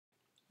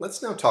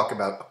Let's now talk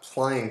about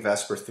applying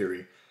VSEPR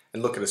theory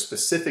and look at a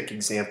specific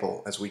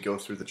example as we go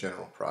through the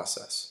general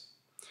process.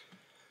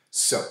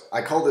 So,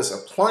 I call this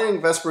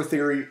applying VSEPR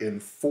theory in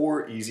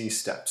 4 easy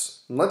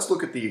steps. And let's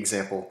look at the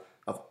example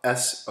of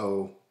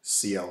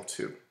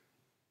SOCl2.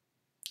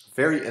 A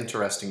very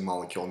interesting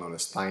molecule known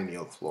as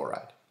thionyl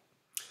chloride.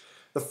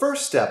 The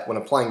first step when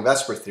applying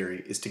VSEPR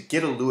theory is to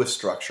get a Lewis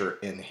structure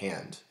in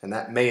hand, and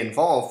that may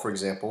involve, for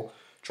example,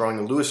 drawing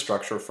a Lewis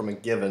structure from a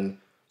given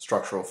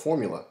structural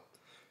formula.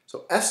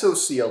 So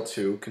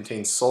SOCl2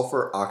 contains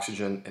sulfur,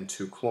 oxygen, and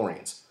 2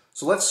 chlorines.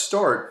 So let's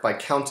start by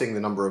counting the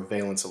number of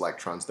valence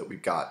electrons that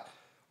we've got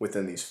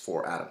within these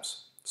 4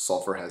 atoms.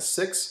 Sulfur has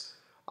 6,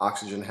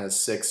 oxygen has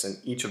 6, and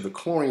each of the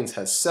chlorines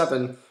has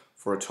 7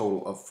 for a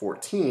total of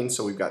 14.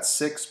 So we've got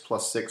 6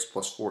 plus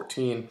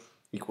 14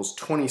 equals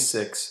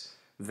 26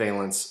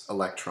 valence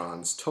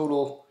electrons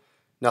total.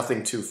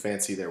 Nothing too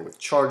fancy there with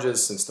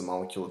charges since the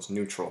molecule is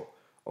neutral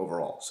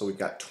overall. So we've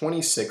got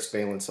 26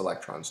 valence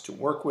electrons to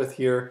work with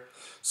here.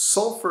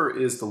 Sulfur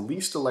is the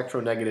least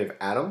electronegative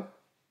atom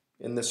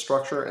in this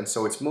structure, and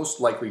so it's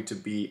most likely to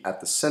be at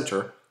the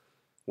center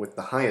with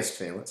the highest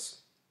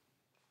valence.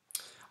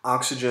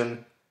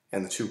 Oxygen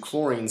and the 2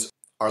 chlorines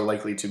are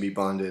likely to be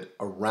bonded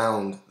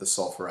around the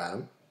sulfur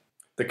atom.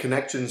 The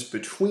connections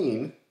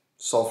between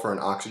sulfur and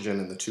oxygen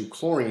and the 2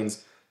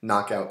 chlorines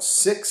knock out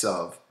 6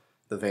 of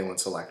the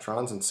valence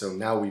electrons, and so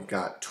now we've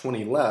got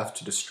 20 left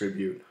to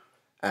distribute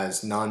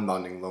as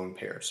non-bonding lone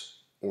pairs,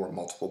 or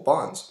multiple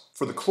bonds.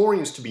 For the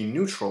chlorines to be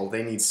neutral,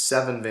 they need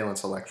 7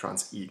 valence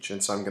electrons each,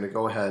 and so I'm going to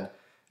go ahead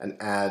and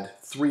add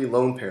 3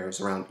 lone pairs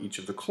around each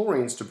of the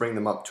chlorines to bring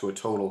them up to a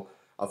total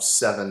of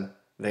 7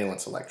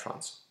 valence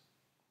electrons.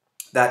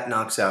 That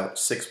knocks out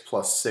 6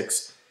 plus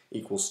 6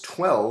 equals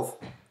 12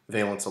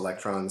 valence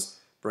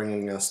electrons,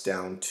 bringing us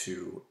down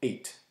to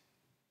 8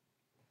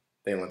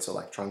 valence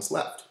electrons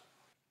left.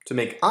 To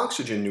make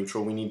oxygen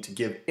neutral, we need to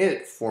give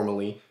it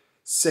formally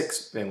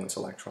 6 valence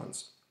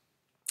electrons.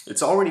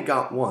 It's already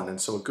got 1,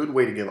 and so a good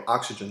way to give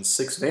oxygen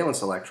 6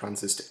 valence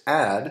electrons is to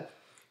add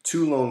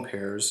 2 lone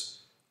pairs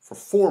for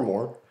 4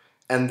 more,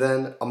 and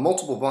then a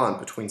multiple bond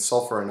between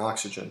sulfur and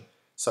oxygen,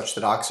 such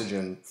that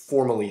oxygen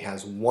formally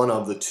has 1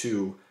 of the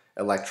 2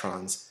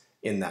 electrons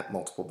in that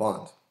multiple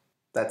bond.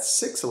 That's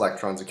 6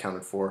 electrons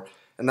accounted for,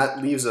 and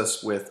that leaves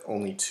us with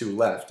only 2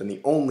 left, and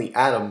the only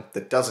atom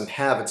that doesn't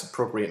have its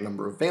appropriate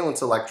number of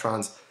valence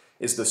electrons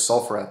is the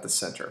sulfur at the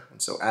center.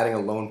 And so adding a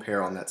lone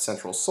pair on that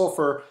central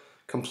sulfur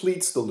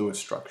completes the Lewis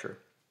structure.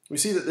 We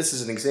see that this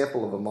is an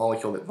example of a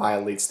molecule that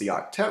violates the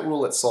octet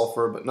rule at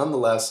sulfur, but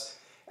nonetheless,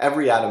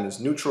 every atom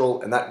is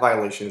neutral, and that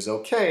violation is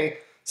okay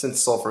since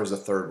sulfur is a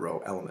 3rd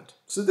row element.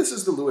 So this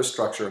is the Lewis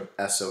structure of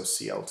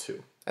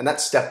SOCl2. And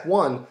that's step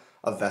 1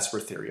 of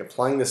VSEPR theory,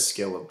 applying the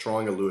skill of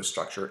drawing a Lewis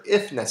structure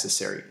if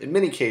necessary. In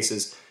many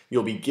cases,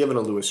 you'll be given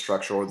a Lewis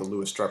structure, or the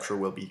Lewis structure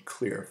will be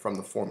clear from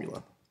the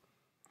formula.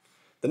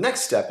 The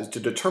next step is to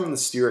determine the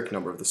steric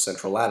number of the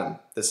central atom.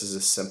 This is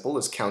as simple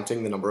as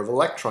counting the number of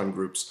electron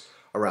groups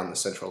around the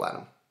central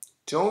atom.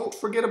 Don't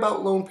forget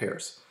about lone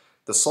pairs.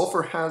 The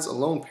sulfur has a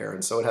lone pair,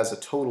 and so it has a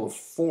total of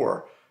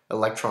 4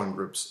 electron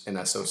groups in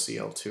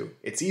SOCl2.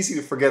 It's easy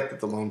to forget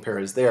that the lone pair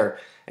is there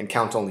and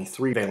count only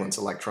 3 valence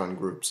electron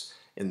groups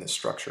in this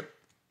structure.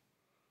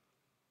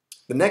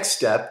 The next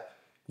step,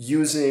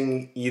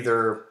 using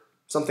either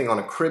something on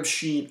a crib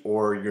sheet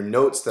or your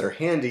notes that are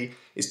handy,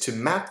 is to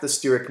map the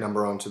steric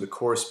number onto the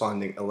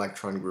corresponding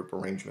electron group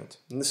arrangement.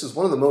 And this is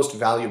one of the most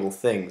valuable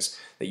things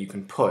that you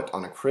can put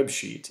on a crib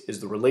sheet, is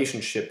the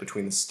relationship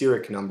between the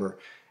steric number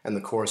and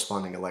the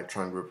corresponding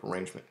electron group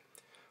arrangement.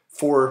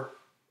 For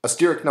a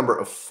steric number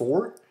of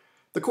 4,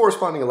 the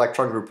corresponding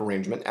electron group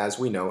arrangement, as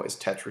we know, is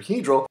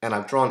tetrahedral, and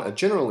I've drawn a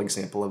general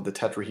example of the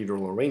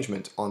tetrahedral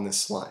arrangement on this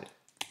slide.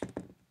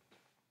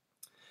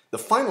 The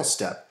final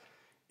step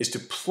is to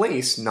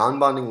place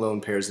non-bonding lone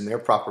pairs in their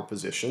proper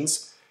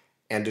positions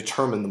and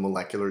determine the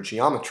molecular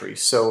geometry.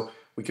 So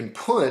we can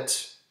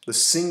put the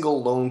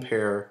single lone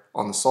pair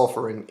on the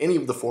sulfur in any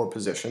of the 4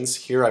 positions.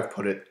 Here I've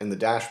put it in the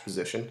dash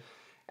position,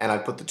 and I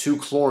put the 2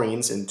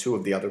 chlorines in 2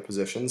 of the other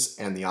positions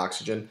and the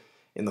oxygen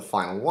in the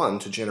final one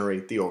to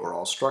generate the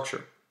overall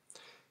structure.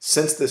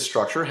 Since this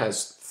structure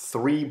has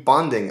 3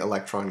 bonding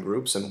electron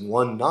groups and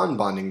 1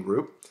 non-bonding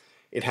group,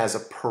 it has a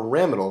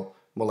pyramidal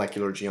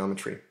molecular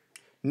geometry.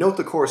 Note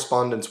the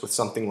correspondence with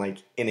something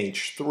like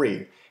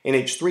NH3.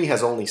 NH3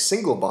 has only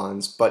single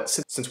bonds, but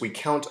since we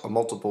count a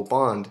multiple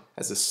bond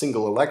as a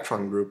single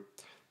electron group,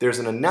 there's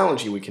an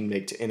analogy we can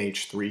make to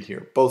NH3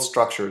 here. Both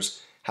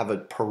structures have a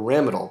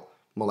pyramidal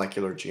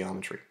molecular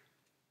geometry.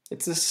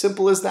 It's as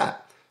simple as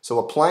that. So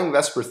applying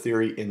VSEPR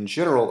theory in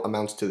general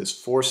amounts to this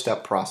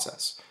 4-step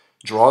process.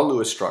 Draw a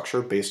Lewis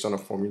structure based on a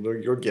formula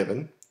you're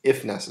given,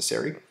 if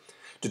necessary.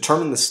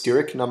 Determine the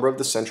steric number of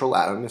the central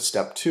atom is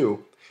step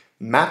 2.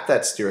 Map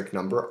that steric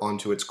number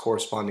onto its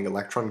corresponding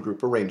electron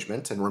group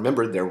arrangement, and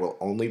remember there will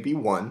only be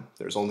 1.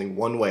 There's only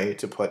one way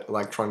to put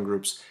electron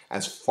groups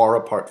as far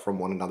apart from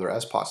one another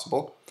as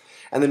possible.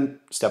 And then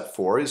step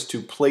 4 is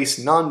to place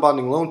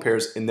non-bonding lone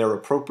pairs in their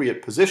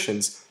appropriate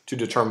positions to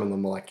determine the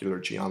molecular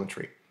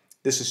geometry.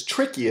 This is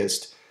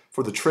trickiest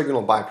for the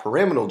trigonal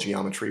bipyramidal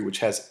geometry, which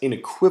has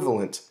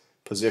inequivalent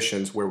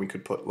positions where we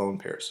could put lone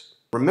pairs.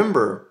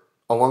 Remember,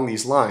 along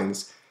these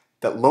lines,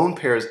 that lone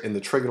pairs in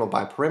the trigonal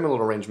bipyramidal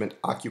arrangement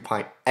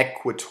occupy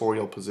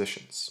equatorial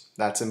positions.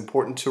 That's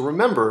important to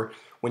remember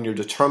when you're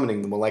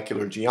determining the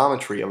molecular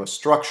geometry of a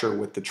structure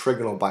with the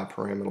trigonal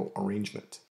bipyramidal arrangement.